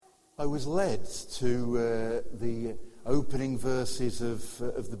I was led to the opening verses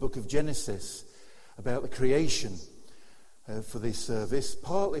of the book of Genesis about the creation for this service,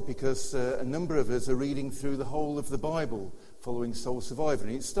 partly because a number of us are reading through the whole of the Bible following Soul Survivor,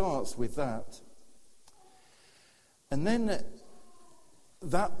 and it starts with that. And then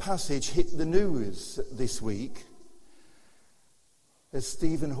that passage hit the news this week as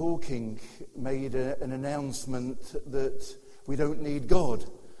Stephen Hawking made an announcement that we don't need God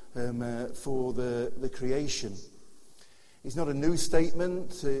for the creation. It's not a new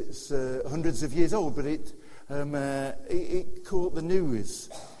statement, it's hundreds of years old, but it caught the news.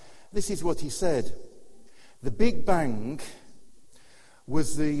 This is what he said. The Big Bang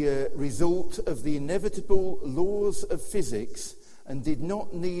was the result of the inevitable laws of physics and did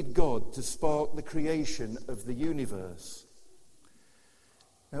not need God to spark the creation of the universe.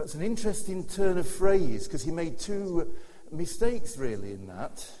 Now, it's an interesting turn of phrase because he made two mistakes really in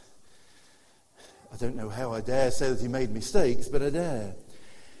that. I don't know how I dare say that he made mistakes, but I dare.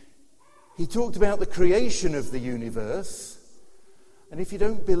 He talked about the creation of the universe, and if you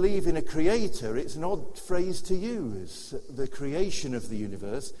don't believe in a creator, it's an odd phrase to use, the creation of the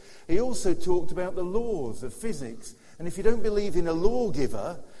universe. He also talked about the laws of physics, and if you don't believe in a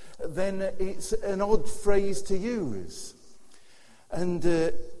lawgiver, then it's an odd phrase to use. And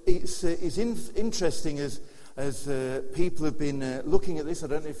it's interesting as people have been looking at this, I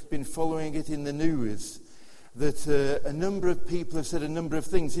don't know if you've been following it in the news, that a number of people have said a number of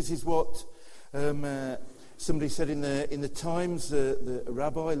things. This is what somebody said in the Times, the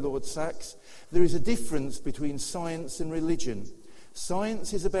rabbi, Lord Sachs. There is a difference between science and religion.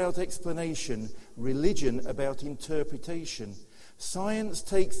 Science is about explanation, religion about interpretation. Science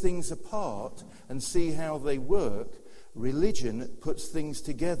takes things apart and see how they work. Religion puts things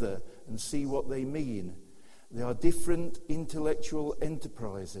together and see what they mean. They are different intellectual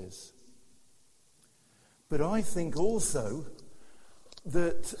enterprises. But I think also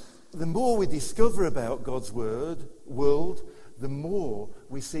that the more we discover about God's world, the more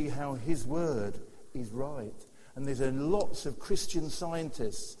we see how his word is right. And there's lots of Christian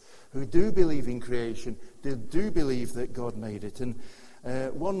scientists who do believe in creation, do believe that God made it. And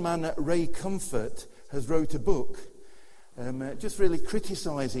one man, Ray Comfort, has wrote a book just really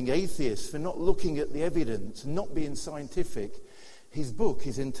criticising atheists for not looking at the evidence and not being scientific. His book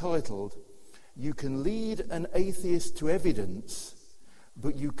is entitled, "You Can Lead an Atheist to Evidence,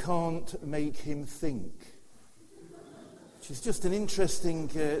 but You Can't Make Him Think." Which is just an interesting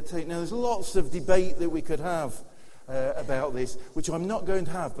take. Now, there's lots of debate that we could have about this, which I'm not going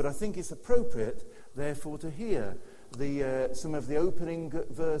to have, but I think it's appropriate, therefore, to hear some of the opening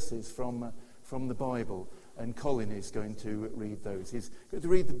verses from the Bible. And Colin is going to read those. He's going to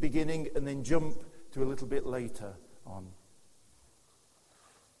read the beginning and then jump to a little bit later on.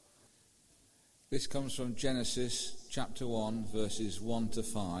 This comes from Genesis chapter 1, verses 1 to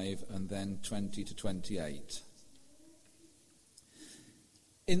 5, and then 20 to 28.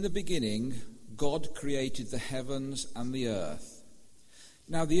 In the beginning, God created the heavens and the earth.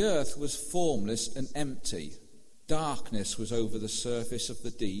 Now the earth was formless and empty. Darkness was over the surface of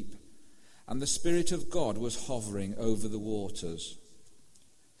the deep, and the Spirit of God was hovering over the waters.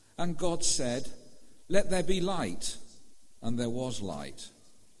 And God said, "Let there be light," and there was light.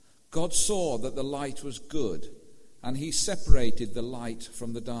 God saw that the light was good, and he separated the light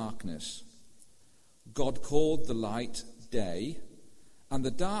from the darkness. God called the light day, and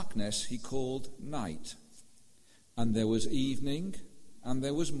the darkness he called night. And there was evening, and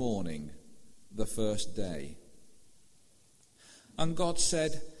there was morning, the first day. And God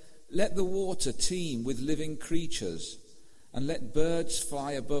said, "Let the water teem with living creatures, and let birds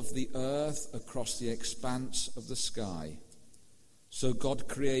fly above the earth across the expanse of the sky." So God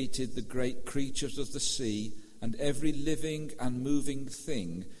created the great creatures of the sea and every living and moving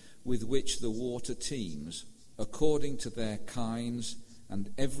thing with which the water teems, according to their kinds,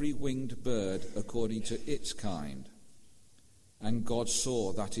 and every winged bird according to its kind. And God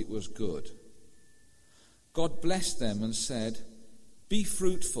saw that it was good. God blessed them and said, "Be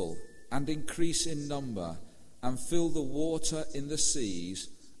fruitful and increase in number, and fill the water in the seas,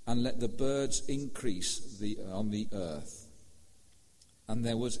 and let the birds increase on the earth." And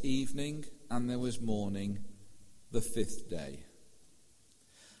there was evening, and there was morning, the fifth day.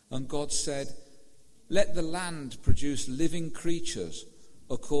 And God said, "Let the land produce living creatures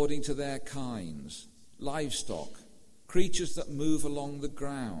according to their kinds, livestock, creatures that move along the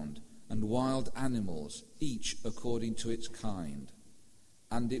ground, and wild animals, each according to its kind."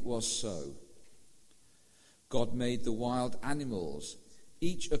 And it was so. God made the wild animals,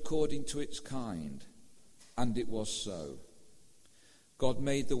 each according to its kind, and it was so. God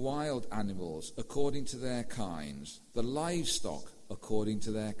made the wild animals according to their kinds, the livestock according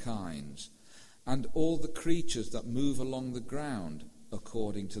to their kinds, and all the creatures that move along the ground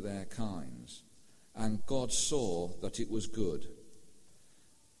according to their kinds. And God saw that it was good.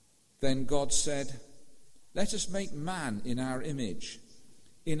 Then God said, "Let us make man in our image,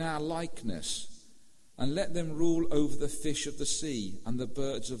 in our likeness, and let them rule over the fish of the sea and the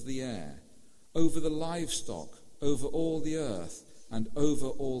birds of the air, over the livestock, over all the earth, and over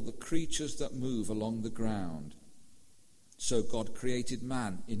all the creatures that move along the ground." So God created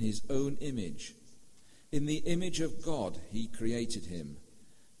man in his own image. In the image of God he created him.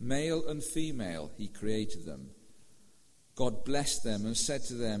 Male and female he created them. God blessed them and said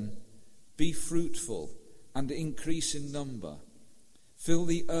to them, "Be fruitful and increase in number. Fill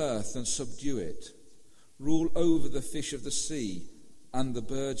the earth and subdue it. Rule over the fish of the sea and the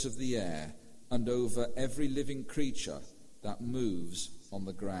birds of the air, and over every living creature that moves on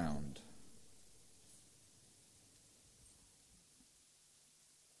the ground."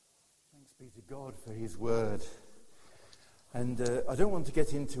 Thanks be to God for his word. And I don't want to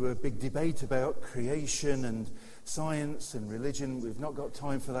get into a big debate about creation and science and religion. We've not got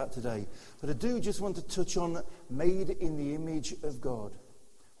time for that today. But I do just want to touch on made in the image of God.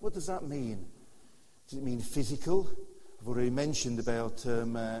 What does that mean? Does it mean physical? I've already mentioned about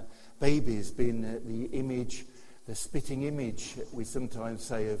babies being the image, the spitting image, we sometimes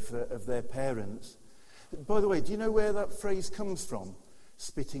say, of their parents. By the way, do you know where that phrase comes from?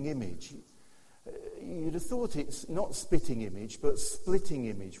 Spitting image. You'd have thought it's not spitting image, but splitting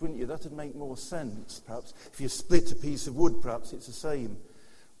image, wouldn't you? That would make more sense, perhaps. If you split a piece of wood, perhaps it's the same.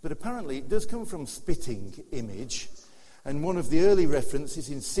 But apparently it does come from spitting image. And one of the early references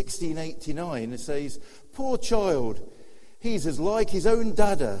in 1689, it says, "Poor child, he's as like his own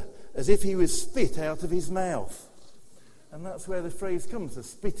dada as if he was spit out of his mouth." And that's where the phrase comes, the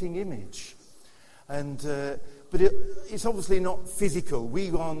spitting image. And but it's obviously not physical. We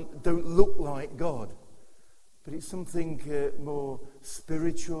don't look like God. But it's something more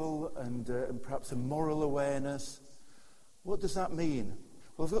spiritual and perhaps a moral awareness. What does that mean?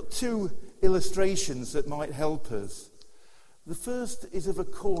 Well, I've got two illustrations that might help us. The first is of a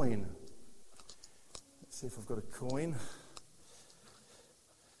coin. Let's see if I've got a coin.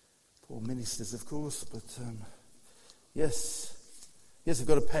 Poor ministers, of course, but yes, I've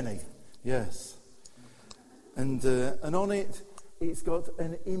got a penny. Yes. And on it, it's got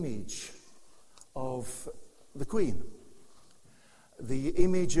an image of the Queen, the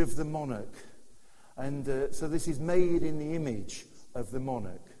image of the monarch. And so this is made in the image of the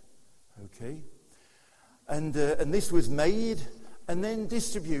monarch. Okay? And this was made and then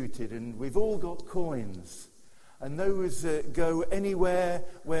distributed, and we've all got coins. And those go anywhere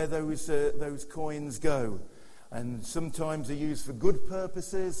where those coins go. And sometimes they're used for good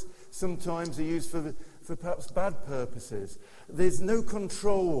purposes, sometimes they're used for perhaps bad purposes. There's no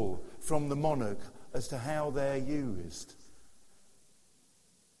control from the monarch as to how they're used.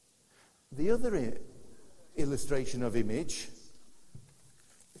 The other illustration of image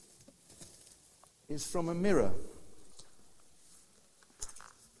is from a mirror.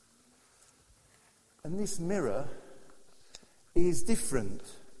 And this mirror is different.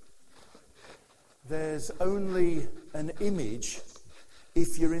 There's only an image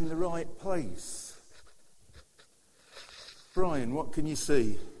if you're in the right place. Brian, what can you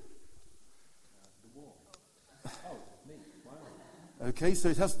see? The wall. Oh, me. Wow. Okay, so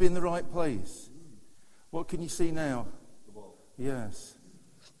it has to be in the right place. What can you see now? The wall. Yes.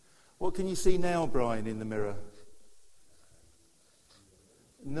 What can you see now, Brian, in the mirror?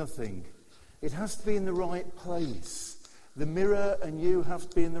 Nothing. It has to be in the right place. The mirror and you have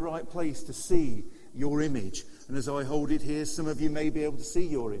to be in the right place to see your image. And as I hold it here, some of you may be able to see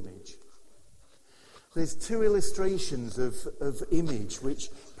your image. There's two illustrations of image which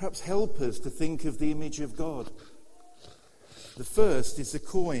perhaps help us to think of the image of God. The first is the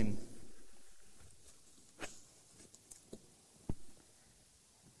coin.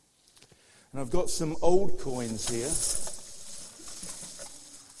 And I've got some old coins here.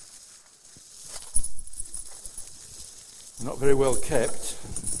 Not very well kept.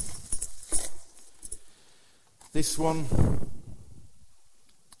 This one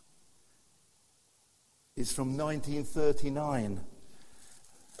is from 1939.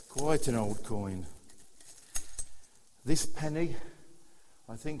 Quite an old coin. This penny,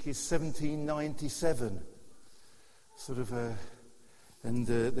 I think, is 1797. Sort of a... And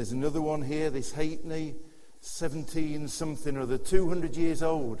there's another one here, this halfpenny, 17 something or other, 200 years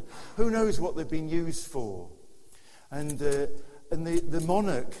old. Who knows what they've been used for? And the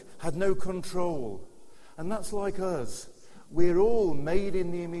monarch had no control. And that's like us. we're all made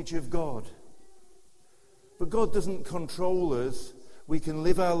in the image of God. But God doesn't control us. We can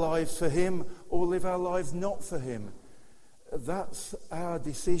live our lives for him or live our lives not for him. That's our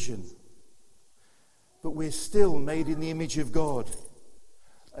decision. But we're still made in the image of God.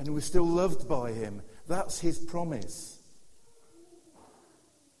 And we're still loved by him. That's his promise.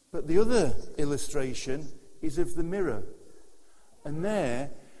 But the other illustration is of the mirror. And there,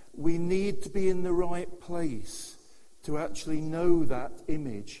 we need to be in the right place to actually know that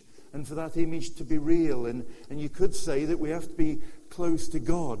image. And for that image to be real. And you could say that we have to be close to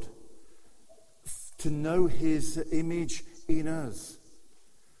God to know his image in us.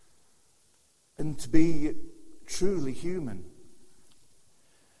 And to be truly human.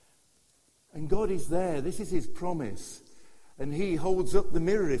 And God is there. This is his promise. And he holds up the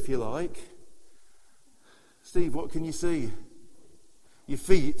mirror, if you like. Steve, what can you see? Your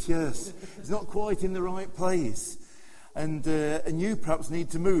feet, yes. It's not quite in the right place. And you perhaps need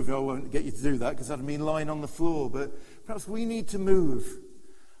to move. I won't get you to do that because that'd mean lying on the floor. But perhaps we need to move.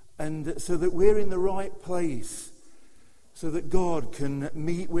 And so that we're in the right place. So that God can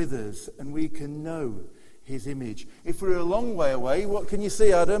meet with us and we can know his image. If we're a long way away, what can you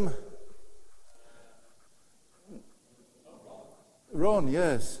see, Adam? Ron,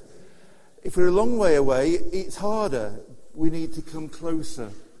 yes. If we're a long way away, it's harder. We need to come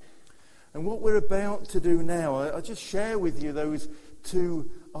closer. And what we're about to do now, I'll just share with you those two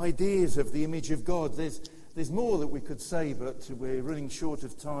ideas of the image of God. There's more that we could say, but we're running short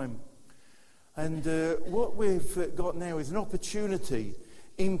of time. And what we've got now is an opportunity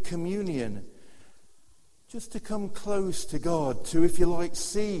in communion just to come close to God, to, if you like,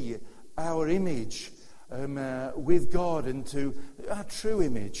 see our image with God and to our true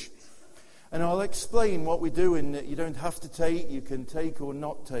image. And I'll explain what we do, and you don't have to take, you can take or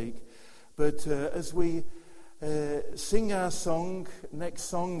not take. But as we sing our song, next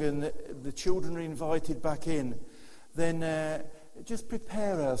song, and the children are invited back in, then just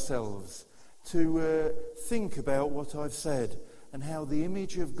prepare ourselves to think about what I've said and how the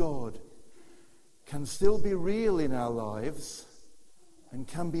image of God can still be real in our lives and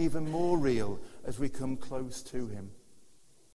can be even more real as we come close to him.